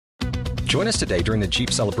Join us today during the Jeep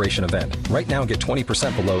Celebration event. Right now, get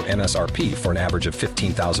 20% below MSRP for an average of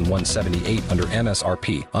 $15,178 under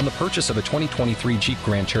MSRP on the purchase of a 2023 Jeep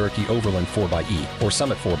Grand Cherokee Overland 4xE or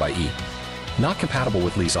Summit 4xE. Not compatible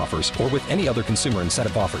with lease offers or with any other consumer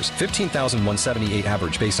incentive offers. $15,178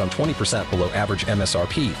 average based on 20% below average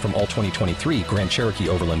MSRP from all 2023 Grand Cherokee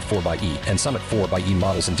Overland 4xE and Summit 4xE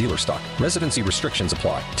models in dealer stock. Residency restrictions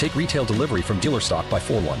apply. Take retail delivery from dealer stock by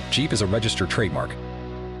 4/1. Jeep is a registered trademark.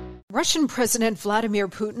 Russian President Vladimir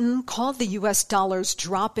Putin called the U.S. dollar's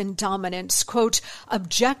drop in dominance, quote,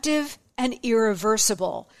 objective and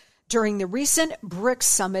irreversible during the recent BRICS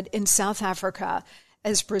summit in South Africa,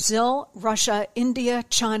 as Brazil, Russia, India,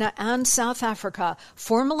 China, and South Africa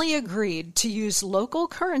formally agreed to use local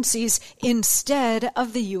currencies instead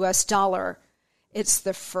of the U.S. dollar. It's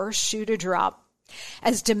the first shoe to drop.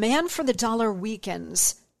 As demand for the dollar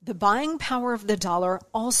weakens, the buying power of the dollar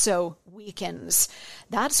also weakens.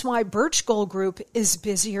 That's why Birch Gold Group is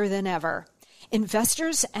busier than ever.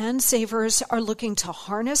 Investors and savers are looking to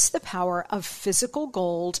harness the power of physical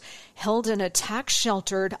gold held in a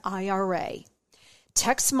tax-sheltered IRA.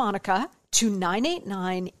 Text Monica to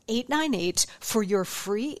 989-898 for your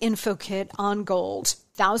free info kit on gold.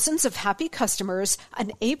 Thousands of happy customers,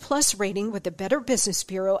 an A+ rating with the Better Business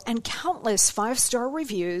Bureau, and countless 5-star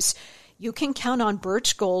reviews. You can count on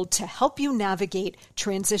Birch Gold to help you navigate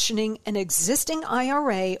transitioning an existing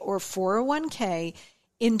IRA or 401k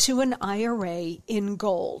into an IRA in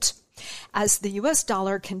gold. As the U.S.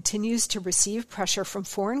 dollar continues to receive pressure from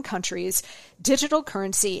foreign countries, digital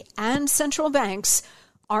currency, and central banks,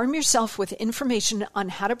 arm yourself with information on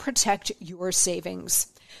how to protect your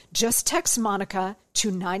savings. Just text Monica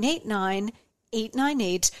to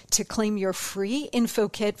 989-898 to claim your free info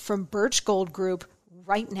kit from Birch Gold Group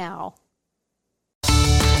right now.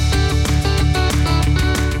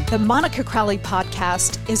 The Monica Crowley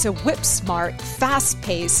Podcast is a whip-smart,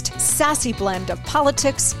 fast-paced, sassy blend of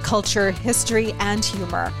politics, culture, history, and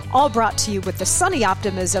humor, all brought to you with the sunny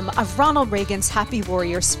optimism of Ronald Reagan's happy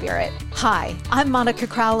warrior spirit. Hi, I'm Monica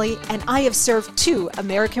Crowley, and I have served 2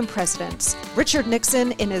 American presidents, Richard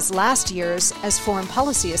Nixon in his last years as Foreign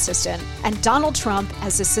Policy Assistant, and Donald Trump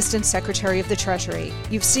as Assistant Secretary of the Treasury.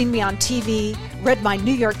 You've seen me on TV, read my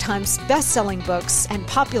New York Times best-selling books and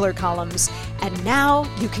popular columns, and now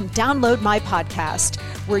you can download my podcast,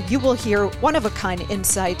 where you will hear one-of-a-kind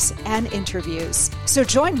insights and interviews. So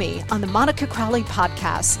join me on the Monica Crowley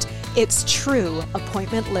Podcast. It's true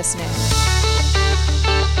appointment listening.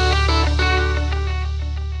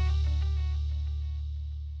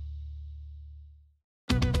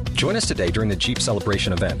 Join us today during the Jeep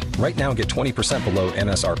Celebration event. Right now, get 20% below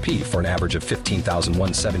MSRP for an average of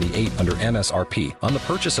 $15,178 under MSRP on the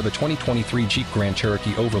purchase of a 2023 Jeep Grand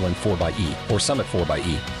Cherokee Overland 4xE or Summit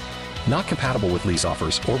 4xE. Not compatible with lease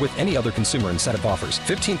offers or with any other consumer incentive offers.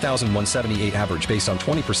 $15,178 average based on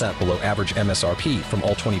 20% below average MSRP from all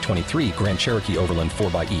 2023 Grand Cherokee Overland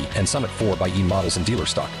 4xE and Summit 4xE models in dealer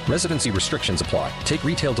stock. Residency restrictions apply. Take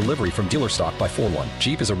retail delivery from dealer stock by 4/1.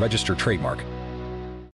 Jeep is a registered trademark.